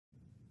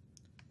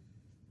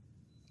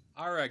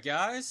Alright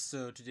guys,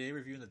 so today we're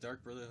reviewing the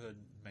Dark Brotherhood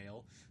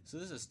mail. So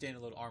this is a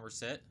standalone armor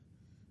set.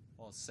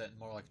 Well, it's set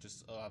more like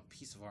just a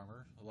piece of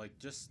armor, like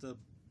just the,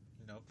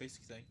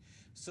 basic thing.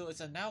 So it's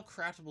a now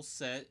craftable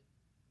set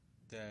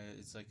that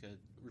is like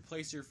a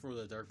replacer for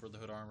the Dark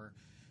Brotherhood armor,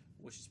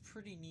 which is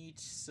pretty neat.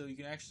 So you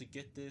can actually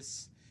get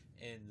this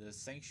in the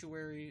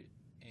Sanctuary,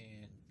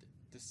 and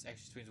this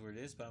actually explains where it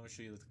is, but I'm going to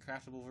show you the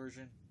craftable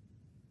version.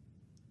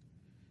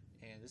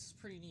 And this is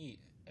pretty neat.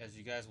 As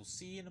you guys will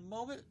see in a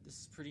moment, this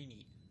is pretty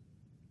neat.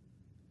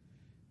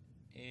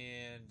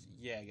 And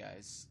yeah,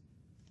 guys,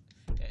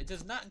 it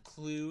does not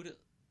include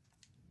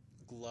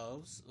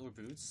gloves or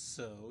boots,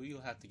 so you'll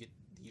have to get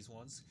these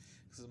ones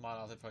because the mod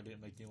author probably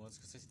didn't make new ones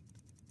because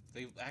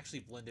they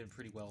actually blend in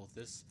pretty well with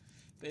this.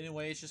 But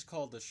anyway, it's just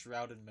called the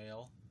Shrouded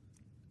Mail,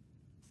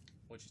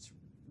 which is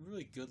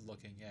really good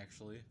looking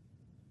actually.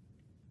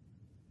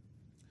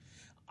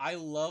 I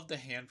love the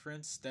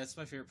handprints. That's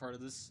my favorite part of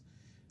this.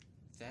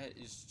 That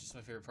is just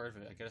my favorite part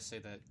of it. I gotta say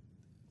that.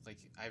 Like,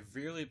 I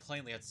really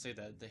plainly have to say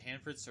that the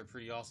handprints are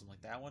pretty awesome.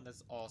 Like, that one,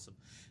 that's awesome.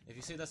 If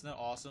you say that's not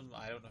awesome,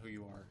 I don't know who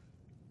you are.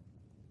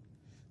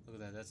 Look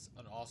at that. That's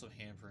an awesome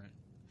handprint.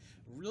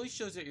 Really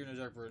shows that you're in a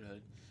Dark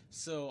Brotherhood.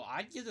 So,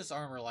 I'd give this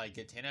armor, like,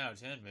 a 10 out of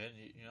 10, man.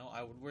 You know,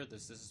 I would wear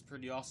this. This is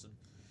pretty awesome.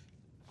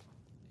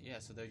 Yeah,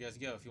 so there you guys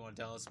go. If you want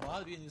to download this mod,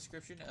 it'll be in the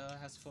description.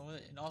 Have some fun with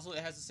it. And also, it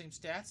has the same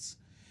stats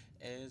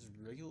as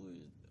regular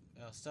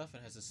stuff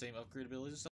and has the same upgrade abilities and stuff.